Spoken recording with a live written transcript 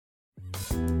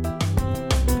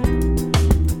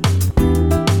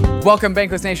Welcome,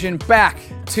 Bankless Nation, back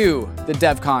to the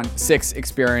Devcon 6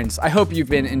 experience. I hope you've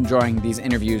been enjoying these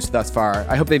interviews thus far.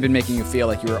 I hope they've been making you feel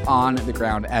like you were on the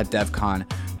ground at Devcon.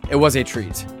 It was a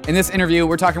treat. In this interview,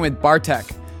 we're talking with Bartek.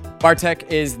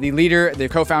 Bartek is the leader, the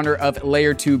co-founder of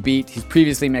Layer 2 Beat. He's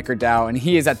previously MakerDAO, and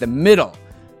he is at the middle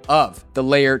of the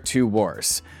Layer 2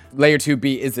 wars. Layer 2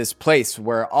 Beat is this place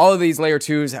where all of these Layer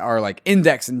 2s are like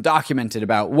indexed and documented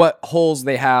about what holes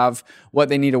they have, what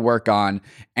they need to work on.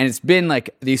 And it's been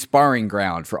like the sparring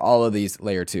ground for all of these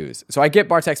Layer 2s. So I get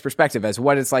Bartek's perspective as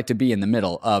what it's like to be in the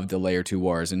middle of the Layer 2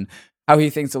 wars and how he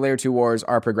thinks the Layer 2 wars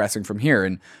are progressing from here.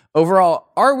 And overall,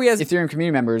 are we as Ethereum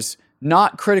community members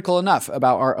not critical enough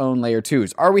about our own Layer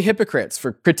 2s? Are we hypocrites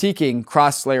for critiquing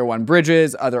cross Layer 1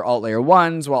 bridges, other alt Layer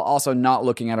 1s, while also not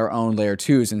looking at our own Layer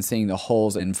 2s and seeing the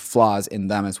holes and flaws in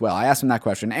them as well? I asked him that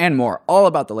question and more, all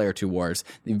about the Layer 2 wars,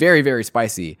 the very, very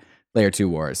spicy Layer 2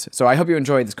 wars. So I hope you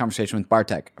enjoyed this conversation with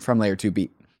Bartek from Layer 2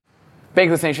 Beat.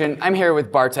 Bankless Nation, I'm here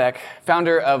with Bartek,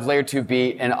 founder of Layer 2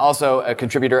 Beat and also a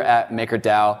contributor at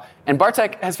MakerDAO. And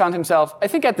Bartek has found himself, I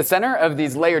think, at the center of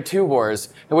these Layer 2 wars,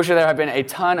 in which there have been a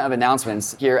ton of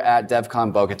announcements here at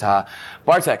Devcon Bogota.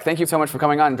 Bartek, thank you so much for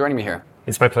coming on and joining me here.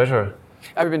 It's my pleasure.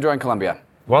 How have you been enjoying Colombia?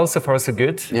 Well, so far so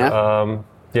good. Yeah?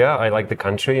 Yeah, I like the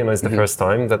country, and it's the first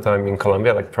time that I'm in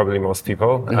Colombia, like probably most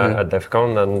people, at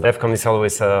Devcon. And Devcon is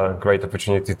always a great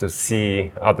opportunity to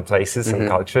see other places and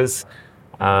cultures.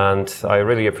 And I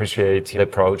really appreciate the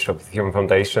approach of the Human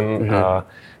Foundation,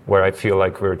 where I feel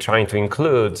like we're trying to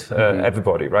include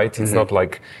everybody, right? It's not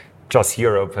like just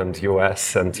Europe and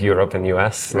US and Europe and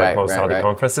US, like most other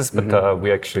conferences, but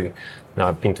we actually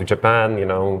have been to Japan,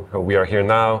 we are here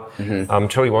now. I'm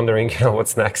truly wondering,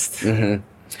 what's next?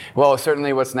 Well,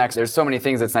 certainly what's next. There's so many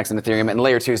things that's next in Ethereum, and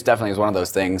Layer 2 definitely is one of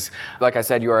those things. Like I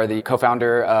said, you are the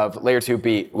co-founder of Layer 2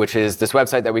 Beat, which is this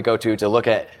website that we go to look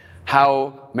at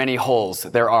how many holes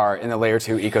there are in the Layer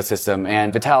 2 ecosystem.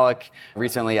 And Vitalik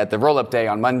recently at the Rollup Day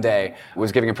on Monday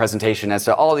was giving a presentation as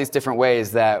to all these different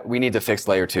ways that we need to fix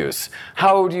Layer 2s.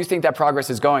 How do you think that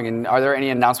progress is going? And are there any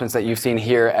announcements that you've seen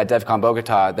here at Devcon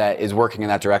Bogota that is working in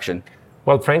that direction?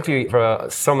 Well, frankly, for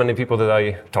so many people that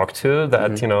I talk to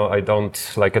that, I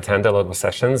don't attend a lot of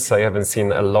sessions. I haven't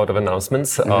seen a lot of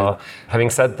announcements. Having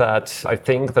said that, I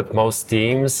think that most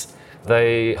teams,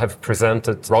 they have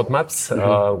presented roadmaps,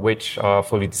 which are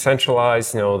fully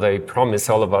decentralized. They promise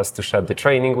all of us to shed the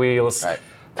training wheels. Right.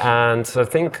 And I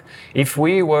think if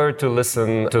we were to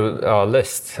listen to a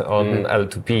list on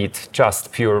L2Beat,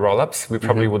 just pure rollups, we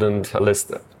probably wouldn't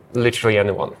list literally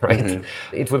anyone, right?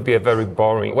 It would be a very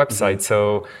boring website.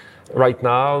 So right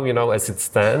now, as it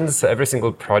stands, every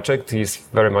single project is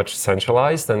very much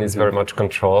centralized and is very much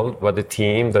controlled by the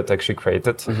team that actually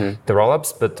created the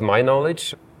rollups. But to my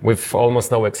knowledge, with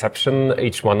almost no exception,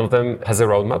 each one of them has a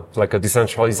roadmap, like a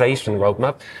decentralization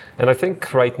roadmap. And I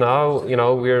think right now,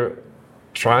 we're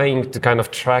trying to kind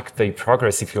of track the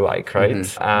progress, if you like,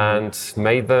 right? And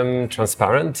make them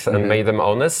transparent and make them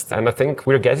honest. And I think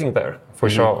we're getting there for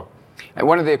sure. And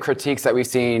one of the critiques that we've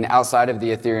seen outside of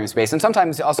the Ethereum space, and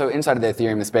sometimes also inside of the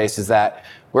Ethereum space, is that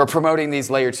we're promoting these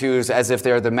Layer 2s as if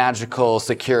they're the magical,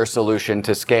 secure solution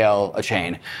to scale a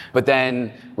chain. But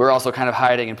then we're also kind of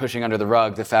hiding and pushing under the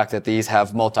rug the fact that these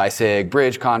have multi-sig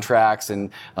bridge contracts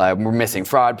and we're missing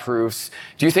fraud proofs.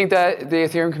 Do you think that the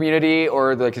Ethereum community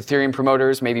or the Ethereum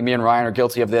promoters, maybe me and Ryan are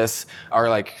guilty of this,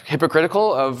 are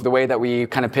hypocritical of the way that we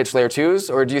kind of pitch Layer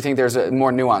 2s? Or do you think there's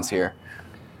more nuance here?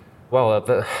 Well,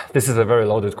 this is a very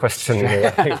loaded question.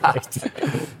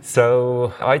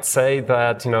 So I'd say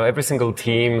that, every single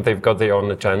team, they've got their own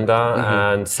agenda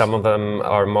and some of them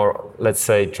are more, let's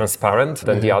say, transparent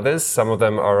than the others. Some of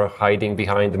them are hiding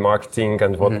behind the marketing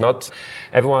and whatnot.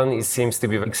 Everyone seems to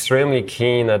be extremely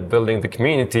keen at building the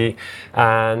community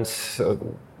and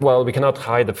well, we cannot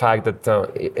hide the fact that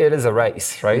it is a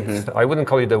race, right? I wouldn't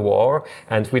call it a war,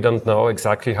 and we don't know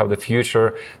exactly how the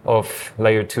future of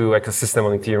Layer 2 ecosystem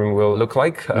on Ethereum will look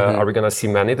like. Are we going to see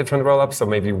many different rollups, or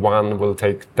maybe one will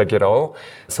take it all?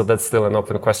 So that's still an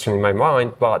open question in my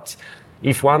mind. But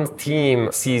if one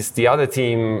team sees the other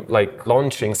team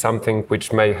launching something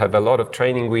which may have a lot of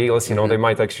training wheels, they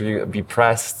might actually be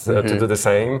pressed to do the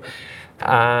same.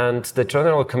 And the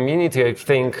general community, I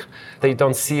think, they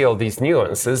don't see all these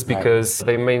nuances because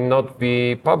they may not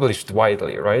be published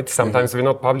widely, right? Sometimes they're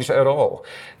not published at all.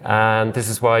 And this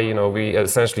is why, we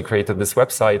essentially created this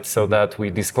website so that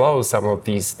we disclose some of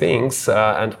these things.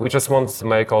 And we just want to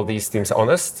make all these teams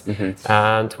honest.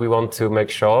 And we want to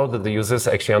make sure that the users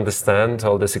actually understand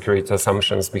all the security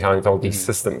assumptions behind all these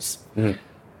systems.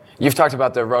 You've talked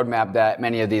about the roadmap that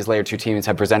many of these layer 2 teams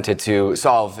have presented to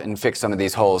solve and fix some of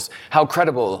these holes. How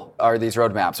credible are these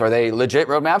roadmaps? Are they legit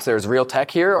roadmaps? There's real tech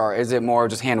here, or is it more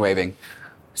just hand waving?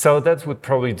 So that would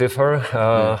probably differ.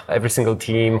 Every single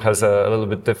team has a little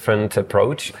bit different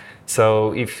approach.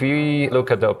 So if we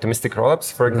look at the optimistic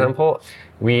rollups, for example,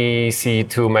 we see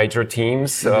two major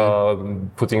teams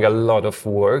putting a lot of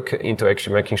work into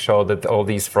actually making sure that all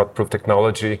these fraud-proof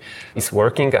technology is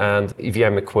working and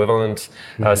EVM equivalent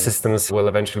systems will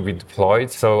eventually be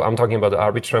deployed. So I'm talking about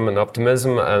Arbitrum and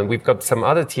Optimism, and we've got some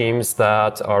other teams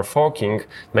that are forking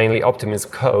mainly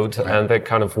Optimism code, and they're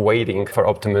kind of waiting for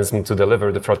Optimism to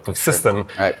deliver the fraud-proof system.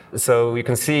 Right. So you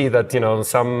can see that,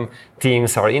 some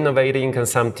teams are innovating and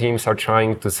some teams are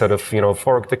trying to sort of,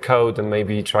 fork the code and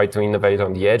maybe try to innovate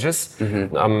on the edges.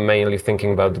 I'm mainly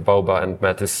thinking about the Boba and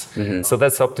Metis. So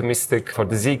that's optimistic. For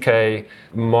the ZK,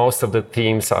 most of the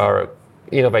teams are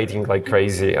innovating like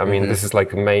crazy. I mean, this is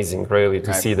like amazing, really,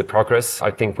 to see the progress.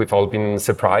 I think we've all been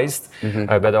surprised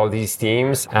about all these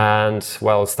teams. And,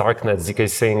 well, Starknet, ZK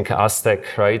Sync,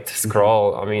 Aztec, right,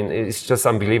 Scroll. I mean, it's just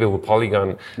unbelievable.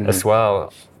 Polygon as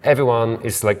well. Everyone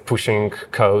is like pushing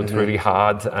code really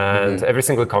hard, and every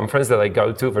single conference that I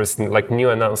go to, there's like new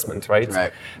announcement, right?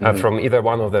 From either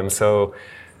one of them. So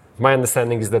my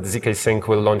understanding is that ZK Sync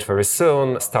will launch very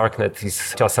soon. Starknet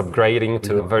is just upgrading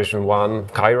to version 1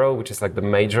 Cairo, which is like the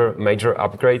major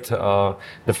upgrade.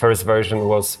 The first version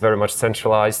was very much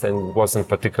centralized and wasn't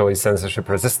particularly censorship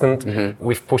resistant.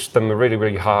 We've pushed them really,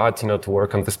 really hard, to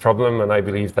work on this problem. And I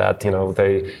believe that,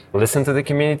 they listen to the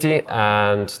community,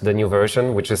 and the new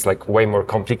version, which is like way more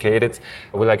complicated,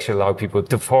 will actually allow people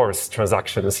to force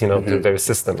transactions, to their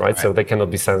system, right? So they cannot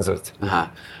be censored.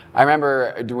 I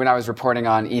remember when I was reporting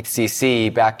on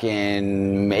ETHCC back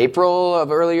in April of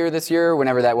earlier this year,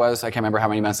 whenever that was. I can't remember how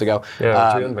many months ago.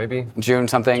 Yeah, June maybe. June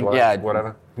something. July,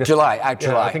 whatever. July. I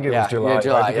think it was July.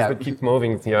 July. Because they keep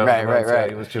moving.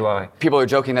 Right. It was July. People are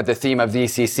joking that the theme of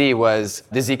DCC was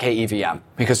the ZK EVM,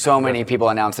 because so many people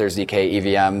announced their ZK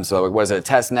EVM. So was it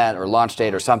a testnet or launch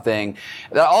date or something?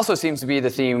 That also seems to be the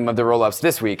theme of the rollups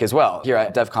this week as well, here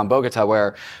at Devcon Bogota,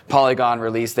 where Polygon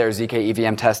released their ZK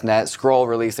EVM testnet, Scroll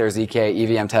released their ZK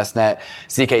EVM testnet,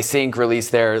 ZK Sync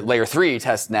released their layer 3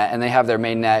 testnet, and they have their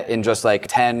mainnet in just like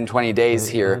 10, 20 days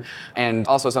here. And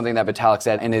also something that Vitalik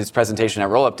said in his presentation at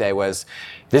Rollup Day was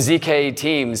the ZK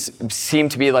teams seem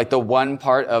to be like the one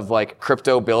part of like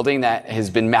crypto building that has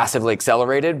been massively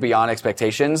accelerated beyond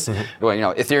expectations.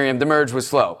 Well, Ethereum, the merge was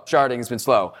slow. Sharding has been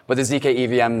slow, but the ZK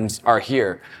EVMs are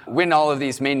here. When all of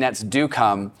these mainnets do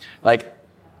come,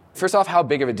 first off, how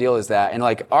big of a deal is that? And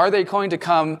are they going to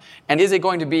come, and is it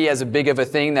going to be as big of a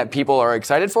thing that people are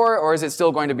excited for? Or is it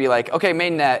still going to be okay,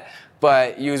 mainnet,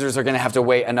 but users are going to have to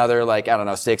wait another,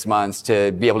 6 months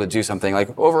to be able to do something?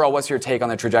 Overall, what's your take on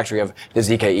the trajectory of the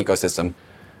ZK ecosystem?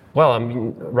 Well, I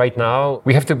mean, right now,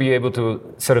 we have to be able to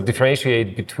sort of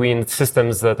differentiate between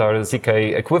systems that are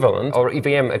ZK equivalent or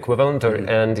EVM equivalent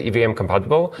and EVM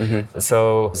compatible.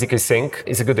 So ZK Sync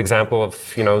is a good example of,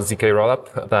 ZK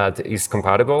rollup that is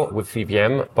compatible with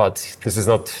EVM, but this is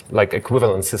not like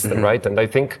equivalent system, right? And I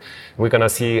think we're going to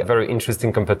see a very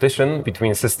interesting competition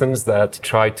between systems that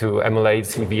try to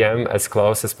emulate EVM as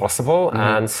close as possible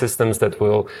and systems that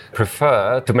will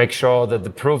prefer to make sure that the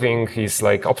proving is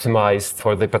optimized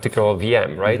for the particular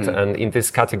VM, right? And in this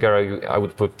category, I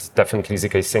would put definitely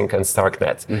ZK Sync and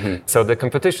Starknet. So the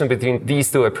competition between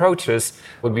these two approaches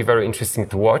would be very interesting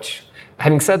to watch.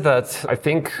 Having said that, I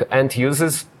think end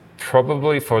users,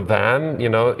 probably for them,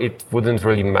 it wouldn't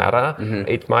really matter.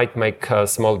 It might make a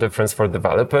small difference for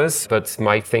developers, but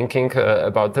my thinking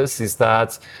about this is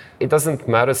that it doesn't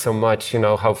matter so much,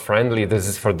 how friendly this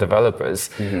is for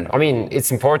developers. I mean,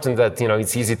 it's important that,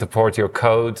 it's easy to port your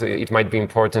code. It might be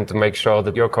important to make sure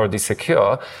that your code is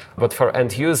secure. But for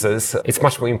end users, it's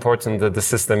much more important that the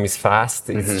system is fast,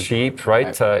 it's cheap,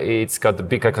 right? It's got a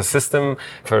big ecosystem.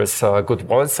 There's good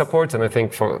wallet support. And I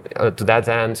think to that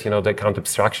end, the account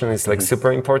abstraction is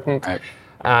super important.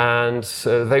 And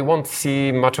they won't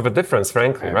see much of a difference,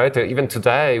 frankly, right? Even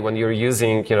today, when you're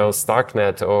using,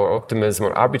 Starknet or Optimism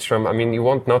or Arbitrum, I mean, you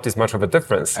won't notice much of a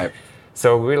difference.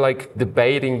 So we're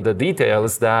debating the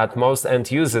details that most end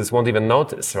users won't even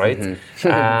notice, right?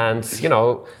 And,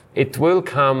 it will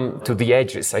come to the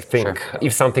edges, I think,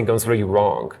 if something goes really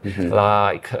wrong.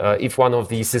 If one of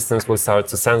these systems will start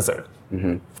to censor.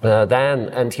 Then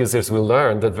end users will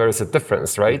learn that there is a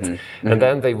difference, right? And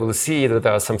then they will see that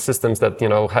there are some systems that,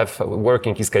 have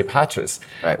working escape hatches,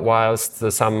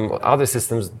 whilst some other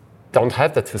systems don't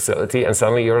have that facility, and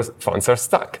suddenly your funds are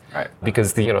stuck. Right.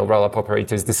 Because the rollup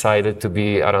operators decided to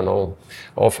be, I don't know,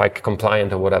 OFAC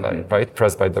compliant or whatever, right?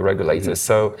 Pressed by the regulators.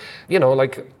 So,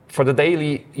 like for the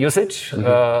daily usage,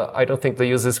 I don't think the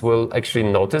users will actually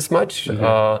notice much.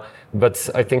 But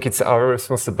I think it's our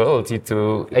responsibility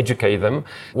to educate them.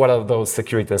 What are those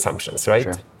security assumptions, right?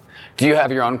 Sure. Do you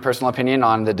have your own personal opinion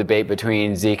on the debate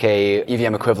between ZK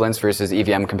EVM equivalence versus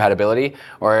EVM compatibility?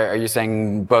 Or are you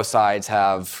saying both sides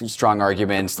have strong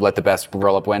arguments to let the best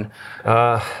rollup win?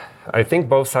 I think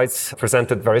both sides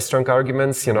presented very strong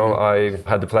arguments. I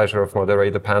had the pleasure of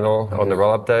moderating the panel on the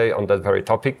rollup day on that very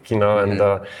topic,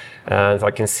 and I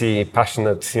can see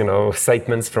passionate,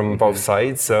 statements from both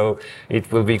sides. So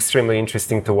it will be extremely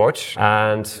interesting to watch.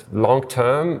 And long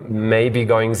term, maybe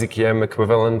going ZKM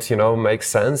equivalent, makes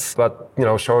sense. But,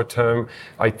 short term,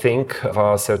 I think there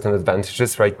are certain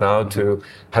advantages right now to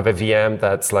have a VM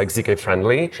that's like ZK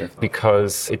friendly,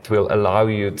 because it will allow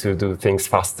you to do things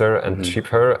faster and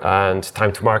cheaper, and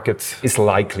time to market is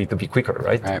likely to be quicker,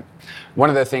 right? Right. One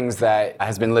of the things that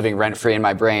has been living rent-free in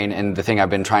my brain, and the thing I've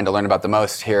been trying to learn about the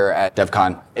most here at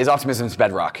Devcon, is Optimism's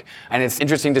bedrock. And it's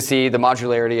interesting to see the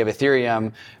modularity of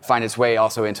Ethereum find its way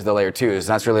also into the layer 2s. And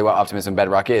that's really what Optimism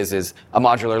Bedrock is a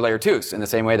modular layer 2s, in the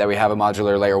same way that we have a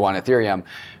modular layer 1 Ethereum.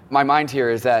 My mind here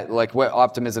is that what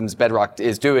Optimism's Bedrock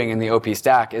is doing in the OP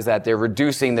stack is that they're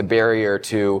reducing the barrier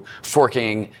to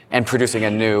forking and producing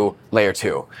a new layer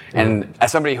 2. And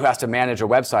as somebody who has to manage a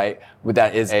website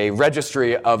that is a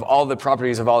registry of all the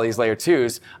properties of all these layer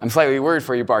 2s, I'm slightly worried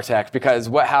for you, Bartek, because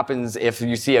what happens if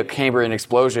you see a Cambrian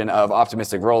explosion of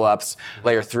optimistic rollups,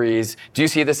 layer 3s? Do you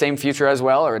see the same future as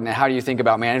well? Or how do you think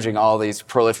about managing all these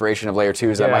proliferation of layer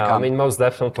 2s that might come? I mean, most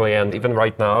definitely. And even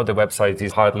right now, the website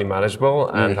is hardly manageable.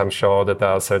 And I'm sure that there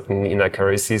are certain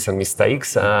inaccuracies and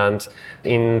mistakes. And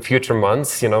in future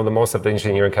months, the most of the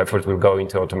engineering effort will go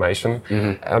into automation.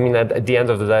 I mean, at the end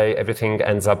of the day, everything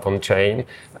ends up on chain.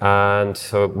 And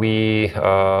we,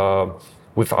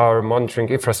 with our monitoring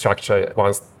infrastructure,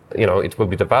 once it will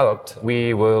be developed,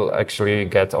 we will actually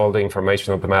get all the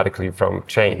information automatically from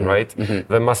chain, right?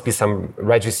 There must be some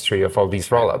registry of all these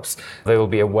rollups. There will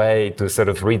be a way to sort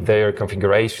of read their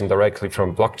configuration directly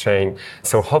from blockchain.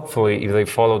 So hopefully, if they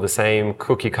follow the same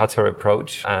cookie cutter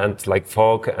approach and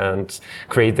fork and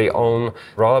create their own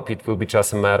rollup, it will be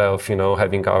just a matter of,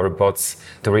 having our bots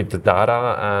to read the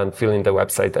data and fill in the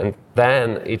website. And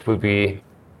then it will be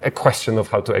a question of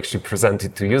how to actually present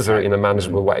it to user in a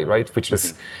manageable way, right? Which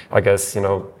is, I guess,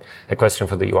 a question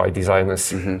for the UI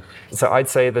designers. So I'd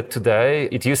say that today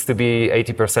it used to be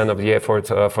 80% of the effort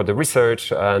for the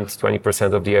research and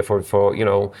 20% of the effort for,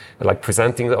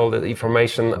 presenting all the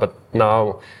information. But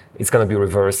now it's going to be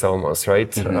reversed almost,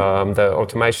 right? The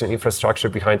automation infrastructure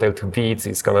behind L2B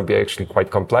is going to be actually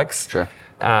quite complex. Sure.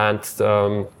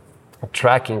 And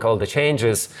tracking all the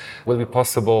changes will be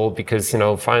possible because,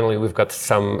 finally we've got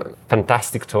some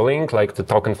fantastic tooling like the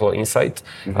Token Flow Insight.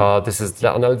 This is the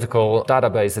analytical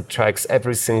database that tracks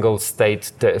every single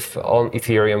state diff on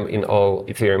Ethereum in all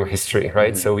Ethereum history,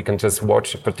 right? So we can just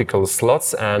watch particular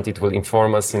slots and it will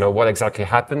inform us, what exactly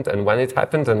happened and when it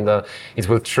happened, and it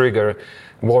will trigger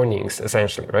warnings,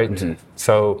 essentially, right?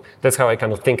 So that's how I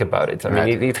kind of think about it. I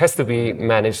mean, it has to be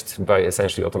managed by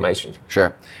essentially automation.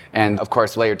 Sure. And of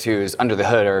course, layer 2s under the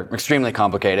hood are extremely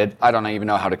complicated. I don't even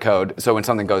know how to code. So when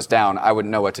something goes down, I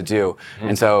wouldn't know what to do.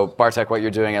 And so, Bartek, what you're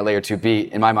doing at layer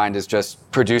 2B, in my mind, is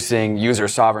just producing user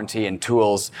sovereignty and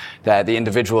tools that the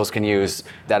individuals can use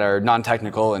that are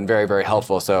non-technical and very, very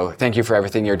helpful. So thank you for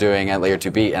everything you're doing at layer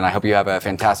 2B. And I hope you have a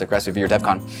fantastic rest of your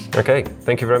Devcon. Okay.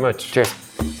 Thank you very much. Cheers.